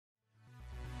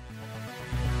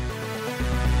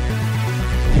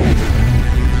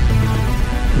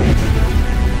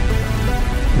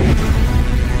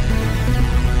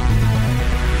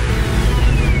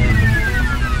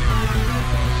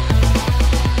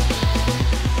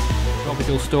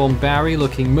Tropical Storm Barry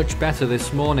looking much better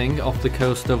this morning off the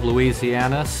coast of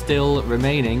Louisiana, still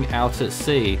remaining out at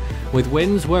sea. With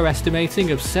winds we're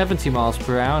estimating of 70 miles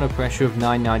per hour and a pressure of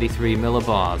 993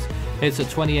 millibars. It's at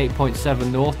 28.7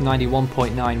 north,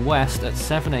 91.9 west at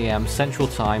 7 AM Central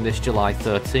Time this July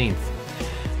 13th.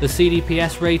 The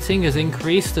CDPS rating has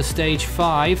increased to stage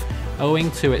 5,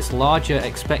 owing to its larger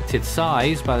expected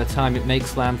size. By the time it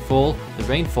makes landfall, the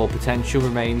rainfall potential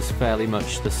remains fairly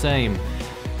much the same.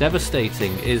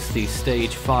 Devastating is the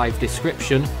stage 5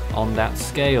 description on that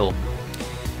scale.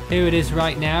 Here it is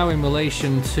right now in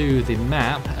relation to the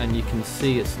map, and you can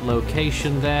see its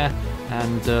location there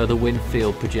and the wind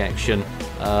field projection,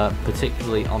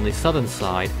 particularly on the southern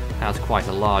side, has quite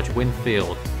a large wind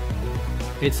field.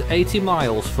 It's 80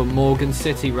 miles from Morgan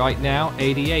City right now,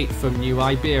 88 from New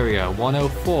Iberia,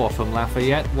 104 from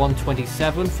Lafayette,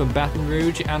 127 from Baton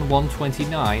Rouge, and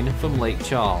 129 from Lake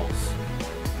Charles.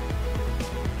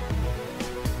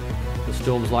 The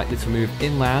storm's likely to move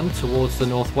inland towards the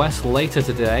northwest later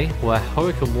today, where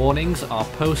hurricane warnings are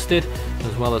posted,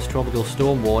 as well as tropical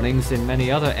storm warnings in many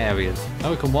other areas.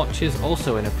 Hurricane watches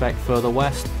also in effect further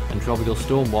west, and tropical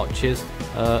storm watches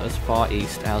as far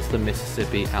east as the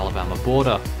Mississippi-Alabama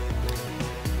border.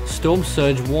 Storm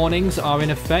surge warnings are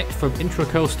in effect from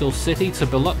Intracoastal City to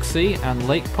Biloxi and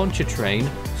Lake Pontchartrain.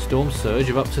 Storm surge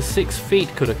of up to 6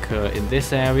 feet could occur in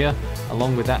this area.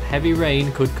 Along with that, heavy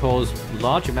rain could cause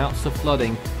large amounts of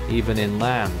flooding even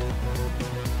inland.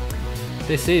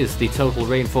 This is the total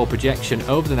rainfall projection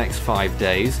over the next 5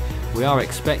 days. We are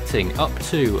expecting up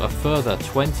to a further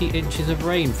 20 inches of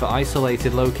rain for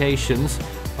isolated locations,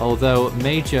 although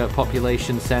major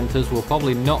population centres will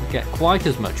probably not get quite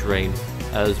as much rain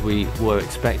as we were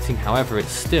expecting. However,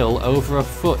 it's still over a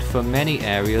foot for many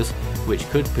areas, which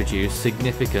could produce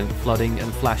significant flooding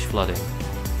and flash flooding.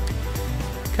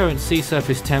 Current sea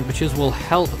surface temperatures will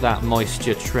help that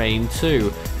moisture train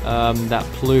too, that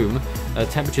plume.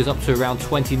 Temperatures up to around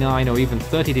 29 or even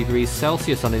 30 degrees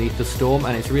Celsius underneath the storm,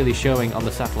 and it's really showing on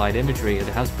the satellite imagery that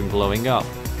it has been blowing up.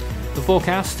 The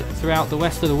forecast throughout the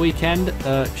rest of the weekend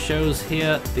shows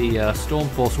here the storm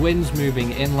force winds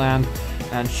moving inland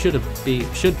and should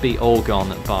be all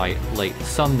gone by late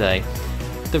Sunday.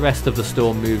 The rest of the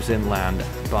storm moves inland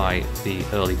by the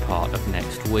early part of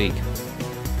next week.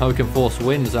 Hurricane force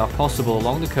winds are possible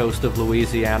along the coast of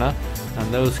Louisiana,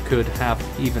 and those could have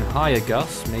even higher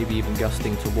gusts, maybe even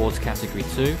gusting towards Category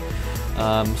 2.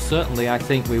 Certainly I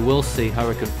think we will see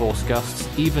hurricane force gusts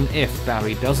even if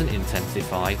Barry doesn't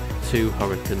intensify to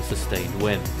hurricane sustained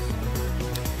winds.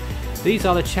 These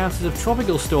are the chances of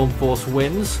tropical storm force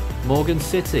winds. Morgan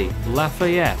City,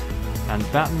 Lafayette and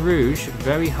Baton Rouge,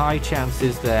 very high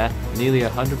chances there, nearly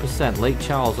 100%. Lake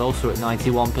Charles also at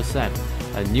 91%.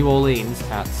 And New Orleans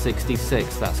at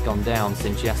 66, that's gone down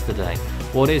since yesterday.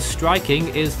 What is striking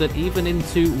is that even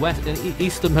into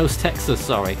easternmost Texas,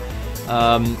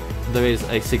 there is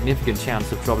a significant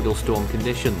chance of tropical storm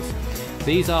conditions.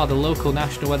 These are the local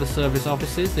National Weather Service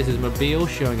offices. This is Mobile,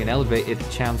 showing an elevated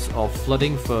chance of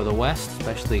flooding further west,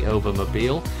 especially over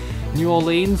Mobile. New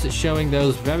Orleans showing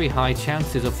those very high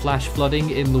chances of flash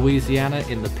flooding in Louisiana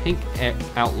in the pink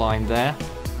outline there.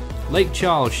 Lake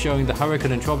Charles showing the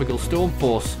hurricane and tropical storm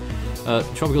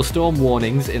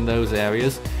warnings in those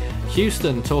areas.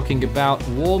 Houston talking about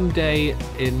warm day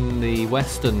in the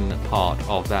western part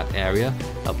of that area,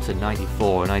 up to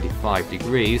 94 or 95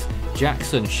 degrees.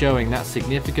 Jackson showing that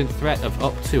significant threat of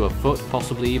up to a foot,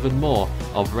 possibly even more,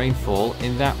 of rainfall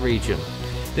in that region.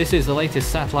 This is the latest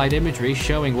satellite imagery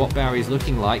showing what Barry's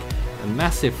looking like. A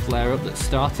massive flare-up that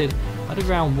started at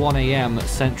around 1 AM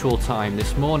Central Time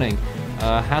this morning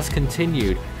has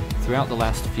continued throughout the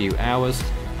last few hours,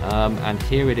 and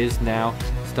here it is now,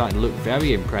 starting to look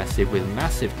very impressive with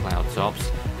massive cloud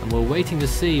tops, and we're waiting to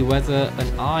see whether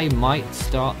an eye might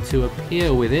start to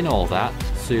appear within all that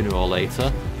sooner or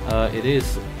later. It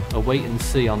is a wait and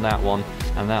see on that one,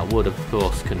 and that would of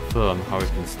course confirm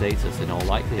hurricane status in all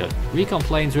likelihood. Recon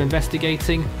planes are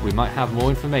investigating. We might have more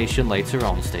information later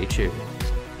on. Stay tuned.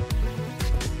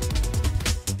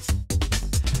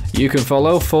 You can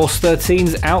follow Force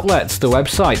 13's outlets, the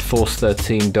website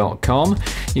force13.com.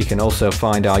 You can also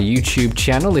find our YouTube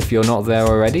channel. If you're not there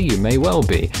already, you may well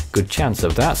be. Good chance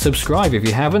of that. Subscribe if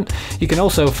you haven't. You can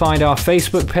also find our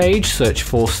Facebook page, search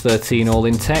Force 13 all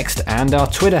in text, and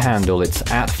our Twitter handle, it's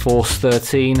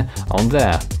 @Force13 on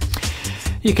there.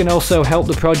 You can also help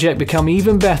the project become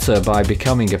even better by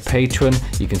becoming a patron.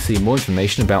 You can see more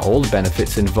information about all the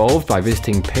benefits involved by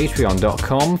visiting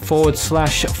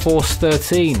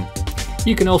patreon.com/Force13.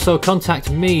 You can also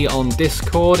contact me on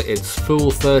Discord. It's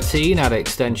Fool13 at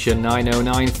extension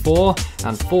 9094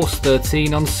 and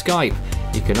Force13 on Skype.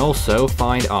 You can also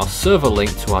find our server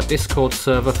link to our Discord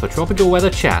server for tropical weather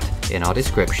chat in our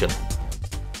description.